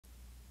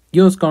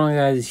Yo, what's going on,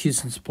 guys? It's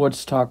Houston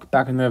Sports Talk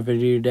back in another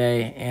video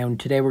today, and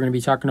today we're going to be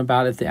talking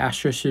about if the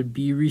Astros should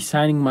be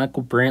re-signing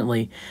Michael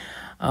Brantley.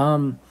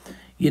 Um,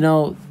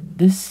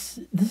 this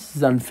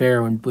is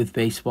unfair with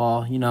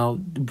baseball.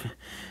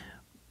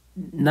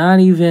 Not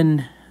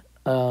even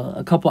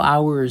a couple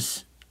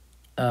hours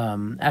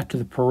after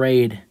the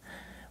parade,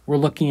 we're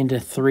looking into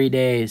 3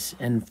 days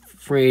and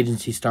free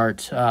agency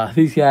starts.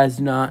 These guys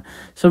do not.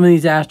 Some of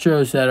these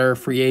Astros that are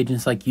free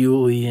agents like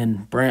Yuli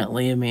and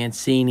Brantley and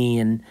Mancini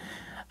and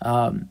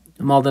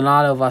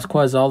Maldonado,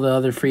 Vasquez, all the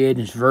other free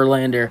agents,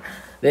 Verlander,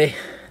 they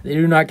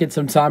do not get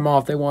some time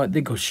off. They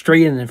go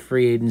straight into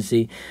free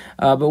agency.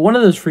 But one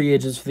of those free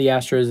agents for the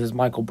Astros is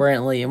Michael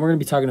Brantley, and we're going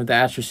to be talking about the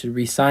Astros to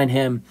re-sign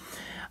him.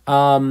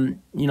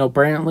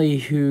 Brantley,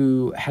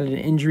 who had an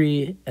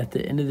injury at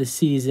the end of the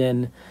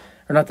season,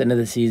 or not the end of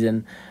the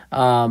season,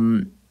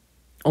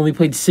 only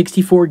played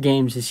 64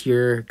 games this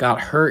year. Got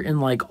hurt in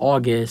like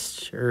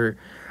August or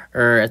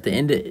at the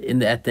end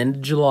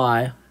of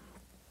July.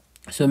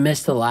 So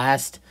missed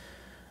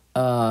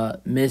the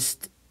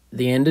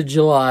end of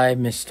July,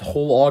 missed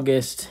whole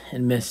August,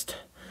 and missed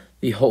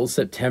the whole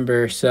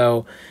September.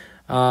 So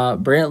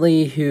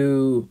Brantley,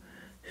 who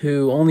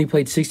only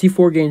played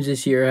 64 games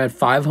this year, had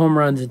 5 home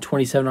runs and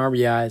 27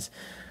 RBIs.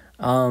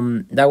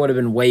 That would have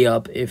been way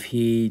up if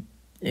he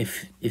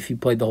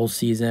played the whole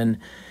season.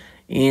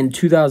 In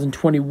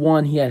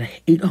 2021, he had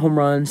 8 home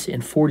runs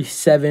and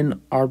 47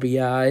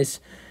 RBIs.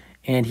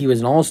 And he was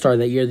an all-star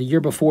that year. The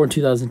year before, in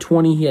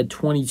 2020, he had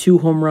 22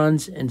 home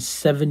runs and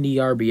 70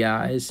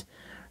 RBIs.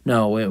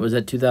 No, it was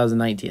at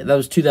 2019. That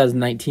was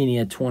 2019. He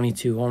had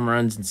 22 home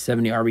runs and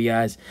 70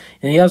 RBIs.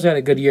 And he also had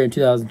a good year in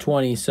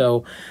 2020.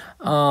 So,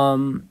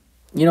 Michael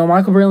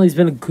Brantley's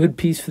been a good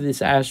piece for this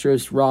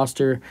Astros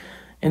roster.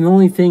 And the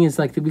only thing is,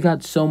 like, we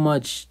got so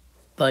much,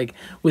 like,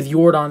 with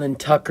Jordan and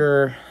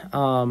Tucker,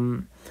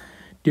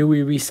 do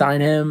we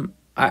re-sign him?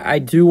 I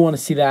do want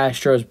to see the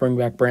Astros bring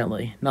back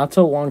Brantley. Not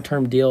so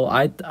long-term deal.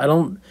 I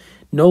don't,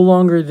 no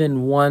longer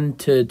than 1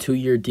 to 2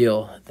 year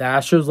deal. The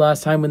Astros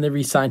last time when they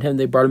re-signed him,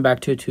 they brought him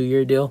back to a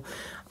 2-year deal.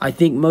 I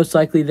think most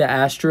likely the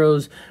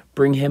Astros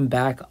bring him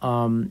back.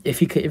 If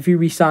he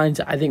re-signs,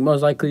 I think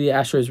most likely the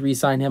Astros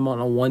re-sign him on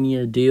a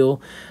 1-year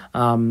deal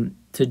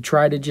to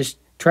try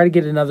to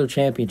get another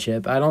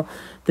championship. I don't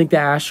think the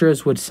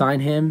Astros would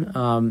sign him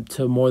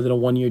to more than a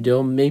 1-year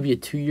deal, maybe a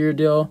 2-year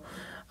deal.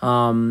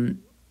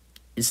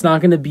 It's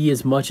not going to be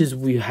as much as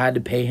we had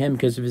to pay him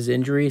because of his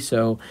injury,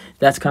 so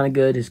that's kind of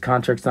good. His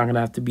contract's not going to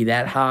have to be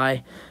that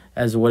high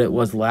as what it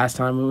was last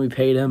time when we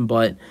paid him,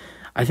 but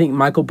I think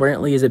Michael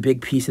Brantley is a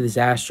big piece of this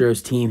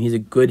Astros team. He's a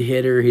good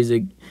hitter. He's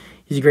a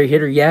great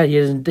hitter. Yeah, he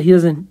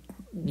doesn't.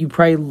 You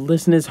probably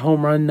listen to his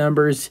home run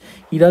numbers.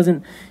 He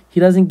doesn't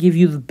give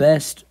you the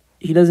best.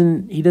 He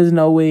doesn't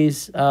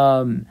always.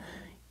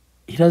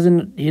 He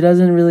doesn't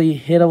really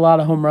hit a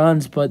lot of home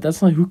runs, but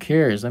that's like, who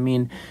cares? I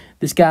mean,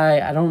 this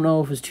guy, I don't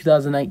know if it was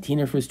 2019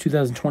 or if it was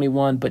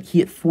 2021, but he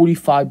hit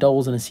 45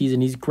 doubles in a season.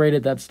 He's great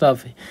at that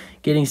stuff,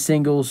 getting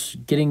singles,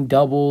 getting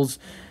doubles.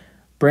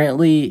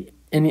 Brantley,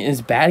 and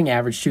his batting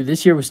average, too.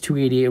 This year was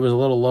 288. It was a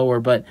little lower,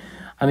 but,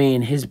 I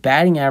mean, his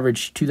batting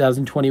average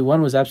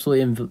 2021 was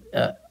absolutely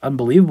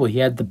unbelievable. He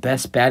had the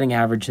best batting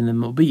average in the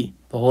MLB,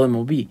 the whole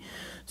MLB.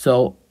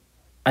 So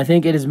I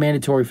think it is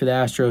mandatory for the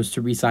Astros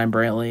to re-sign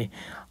Brantley.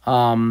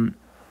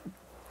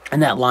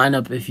 And that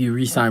lineup, if you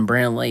re-sign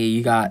Brantley,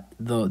 you got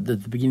the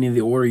beginning of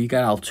the order. You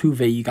got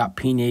Altuve, you got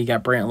Pena, you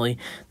got Brantley,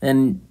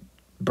 then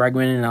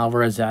Bregman and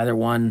Alvarez, either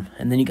one,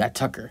 and then you got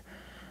Tucker.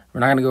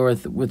 We're not gonna go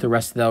with the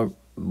rest of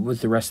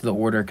the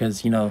order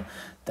because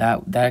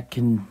that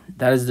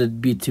is to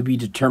be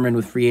determined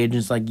with free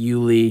agents like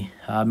Yuli,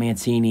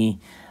 Mancini,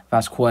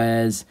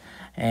 Vasquez,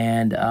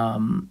 and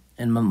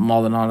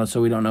Maldonado.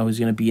 So we don't know who's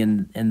gonna be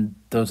in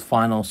those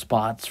final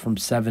spots from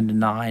 7 to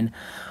 9.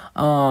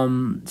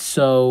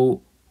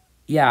 So,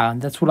 yeah,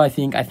 that's what I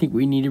think. I think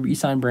we need to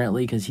re-sign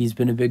Brantley because he's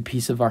been a big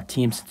piece of our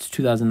team since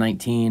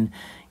 2019.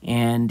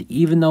 And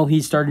even though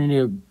he's starting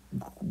to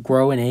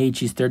grow in age,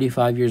 he's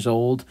 35 years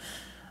old.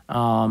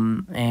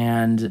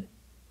 And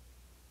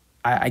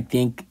I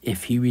think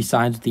if he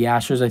re-signs with the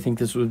Astros, I think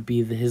this would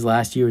be his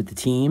last year with the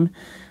team.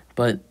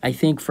 But I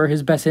think for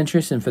his best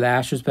interest and for the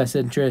Astros' best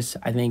interest,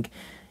 I think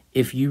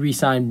if you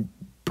re-sign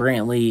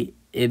Brantley,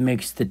 it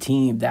makes the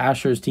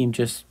Astros team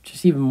just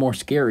even more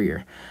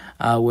scarier.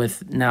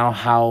 With now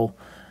how,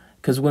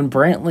 because when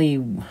Brantley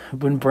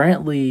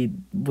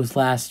was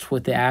last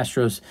with the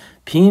Astros,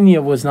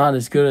 Pena was not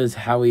as good as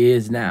how he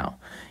is now.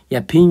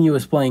 Yeah, Pena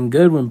was playing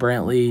good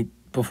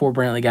before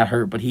Brantley got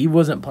hurt, but he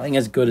wasn't playing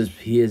as good as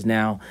he is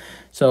now.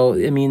 So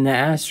I mean, the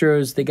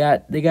Astros they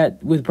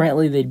got with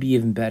Brantley, they'd be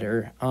even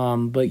better.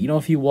 But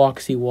if he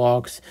walks, he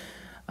walks.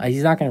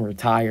 He's not going to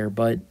retire,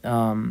 but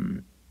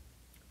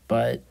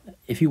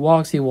if he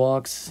walks, he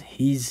walks.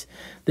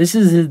 This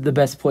is the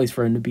best place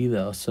for him to be,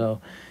 though.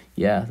 So,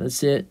 yeah,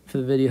 that's it for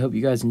the video. Hope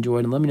you guys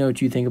enjoyed. And let me know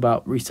what you think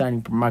about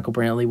re-signing Michael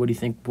Brantley. What do you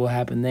think will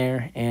happen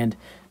there? And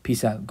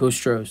peace out. Go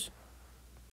Stros.